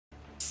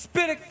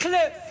Spit a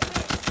clip.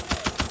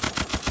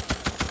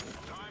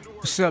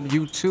 What's up,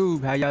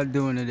 YouTube? How y'all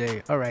doing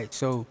today? Alright,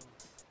 so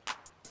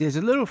there's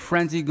a little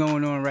frenzy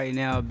going on right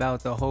now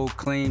about the whole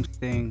claims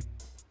thing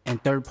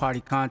and third-party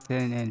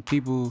content and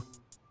people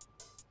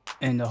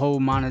and the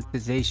whole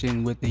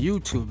monetization with the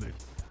YouTubers.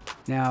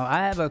 Now, I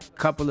have a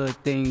couple of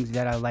things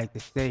that I'd like to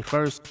say.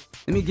 First,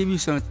 let me give you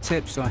some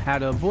tips on how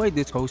to avoid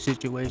this whole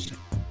situation.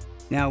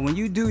 Now, when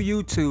you do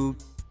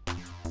YouTube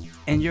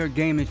and you're a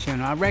gaming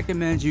channel, I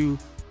recommend you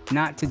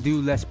not to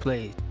do Let's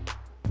Plays.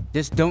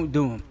 Just don't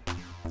do them.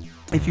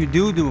 If you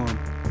do them,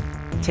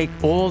 take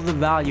all the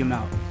volume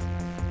out,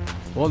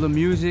 all the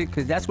music,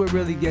 because that's what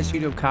really gets you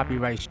to a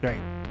copyright strike.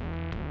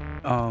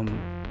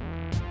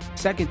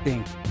 Second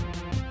thing,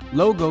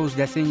 logos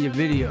that's in your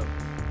video.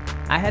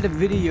 I had a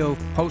video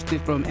posted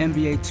from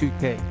NBA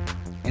 2K,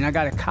 and I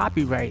got a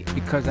copyright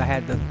because I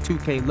had the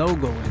 2K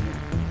logo in it.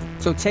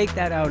 So take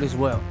that out as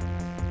well.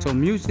 So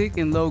music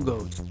and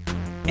logos.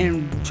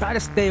 And try to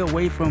stay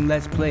away from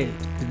Let's Plays,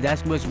 because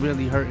that's what's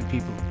really hurting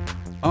people.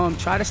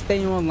 Try to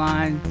stay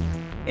online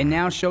and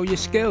now show your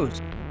skills.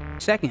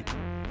 Second,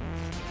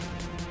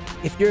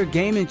 if you're a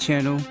gaming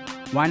channel,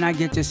 why not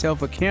get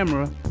yourself a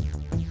camera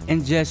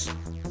and just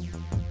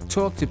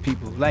talk to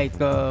people? Like,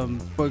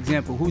 for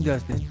example, who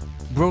does this?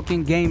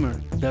 Broken Gamer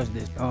does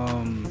this.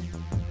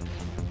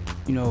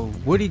 You know,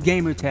 Woody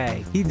Gamer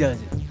Tag, he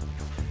does it.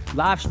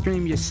 Live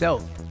stream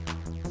yourself.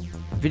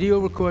 Video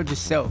record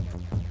yourself.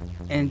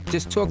 And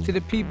just talk to the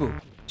people.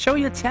 Show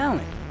your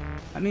talent.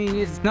 I mean,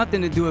 it's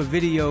nothing to do a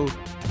video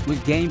with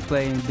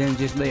gameplay and then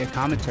just lay a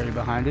commentary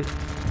behind it.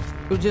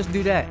 So just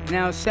do that.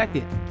 Now,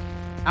 second,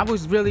 I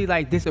was really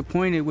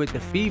disappointed with the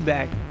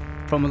feedback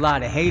from a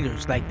lot of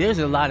haters. Like, there's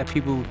a lot of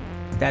people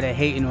that are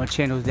hating on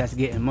channels that's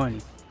getting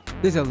money.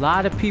 There's a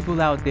lot of people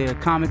out there,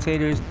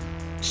 commentators,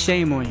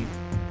 shame on you.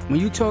 When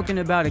you're talking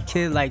about a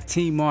kid like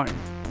T Martin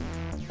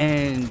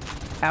and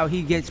how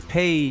he gets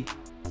paid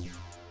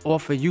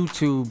off of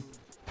YouTube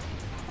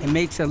and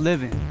makes a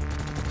living,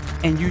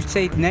 and you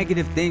say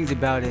negative things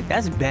about it,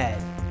 that's bad.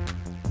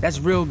 That's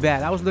real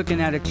bad. I was looking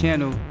at a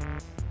channel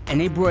and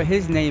they brought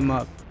his name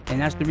up,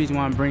 and that's the reason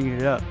why I'm bringing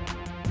it up.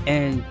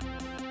 And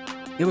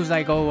it was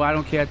like, oh, I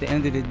don't care at the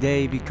end of the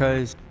day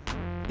because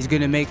it's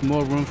gonna make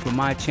more room for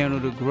my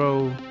channel to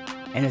grow,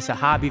 and it's a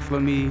hobby for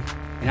me,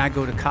 and I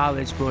go to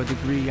college for a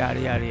degree, yada,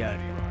 yada, yada.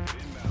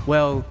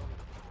 Well,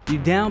 you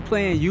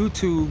downplaying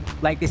YouTube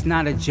like it's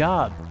not a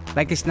job,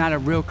 like it's not a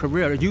real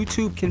career.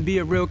 YouTube can be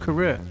a real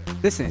career.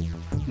 Listen,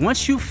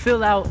 once you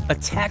fill out a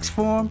tax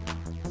form,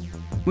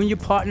 when you're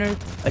partnered,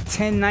 a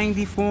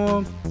 1090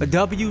 form, a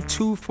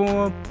W-2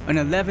 form, an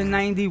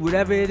 1190,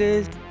 whatever it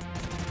is,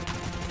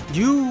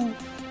 you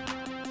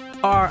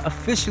are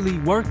officially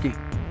working.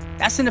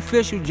 That's an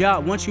official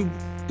job. Once you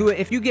do it,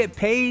 if you get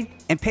paid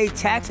and pay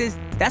taxes,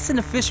 that's an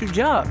official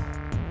job.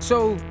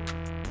 So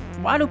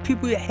why do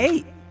people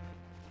hate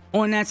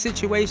on that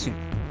situation?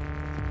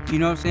 You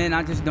know what I'm saying?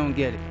 I just don't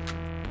get it.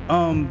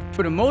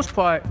 For the most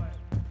part,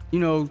 you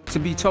know, to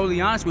be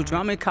totally honest with you,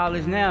 I'm in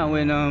college now,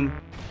 and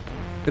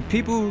the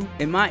people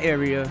in my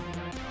area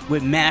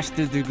with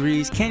master's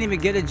degrees can't even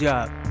get a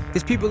job.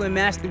 There's people with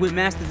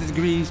master's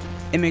degrees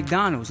in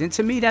McDonald's, and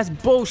to me, that's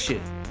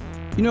bullshit.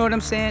 You know what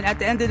I'm saying? At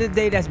the end of the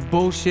day, that's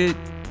bullshit,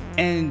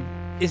 and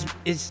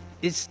it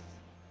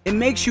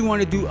makes you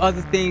want to do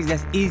other things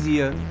that's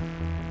easier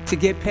to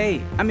get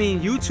paid. I mean,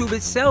 YouTube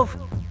itself,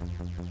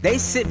 they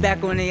sit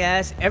back on their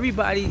ass,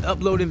 everybody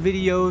uploading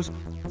videos,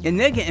 and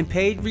they're getting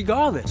paid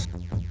regardless.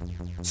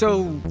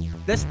 So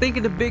let's think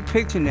of the big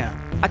picture now.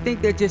 I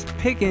think they're just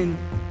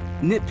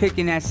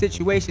nitpicking at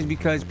situations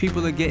because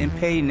people are getting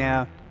paid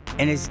now,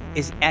 and it's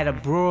at a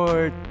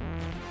broader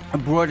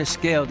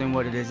scale than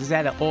what it is. It's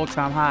at an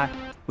all-time high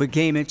with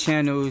gaming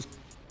channels,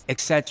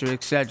 etc.,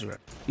 etc.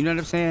 You know what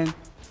I'm saying?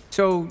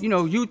 So, you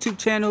know, YouTube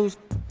channels,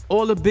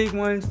 all the big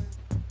ones,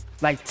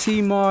 like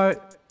T-Mart,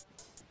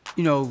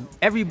 you know,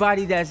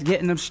 everybody that's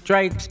getting them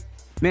strikes,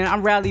 man,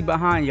 I'm rallying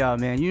behind y'all,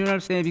 man. You know what I'm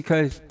saying?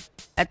 Because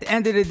at the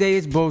end of the day,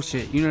 it's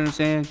bullshit. You know what I'm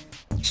saying?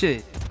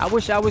 Shit, I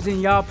wish I was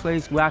in y'all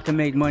place where I could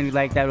make money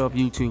like that off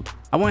YouTube.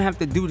 I wouldn't have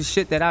to do the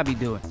shit that I be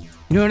doing.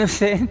 You know what I'm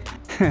saying?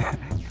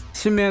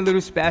 It's your man,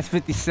 Little Spaz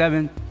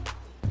 57.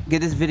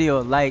 Give this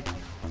video a like.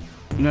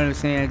 You know what I'm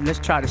saying? Let's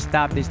try to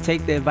stop this.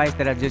 Take the advice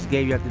that I just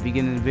gave you at the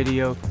beginning of the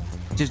video.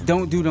 Just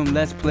don't do them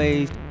Let's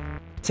Plays.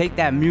 Take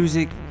that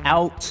music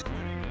out.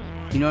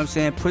 You know what I'm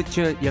saying? Put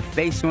your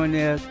face on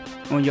there,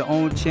 on your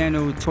own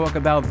channel. Talk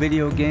about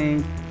video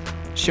games.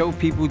 Show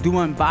people, do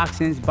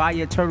unboxings, buy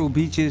your Turtle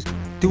Beaches,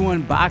 do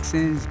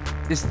unboxings.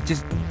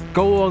 Just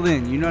go all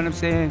in, you know what I'm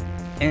saying?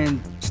 And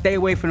stay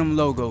away from them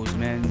logos,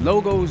 man.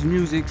 Logos,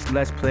 musics,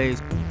 Let's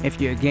Plays. If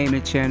you're a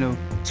gaming channel,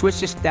 switch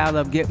your style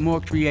up, get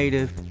more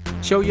creative.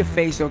 Show your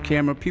face on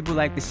camera. People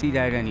like to see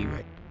that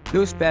anyway.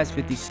 Little Spaz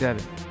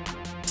 57.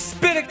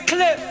 Spit a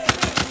clip.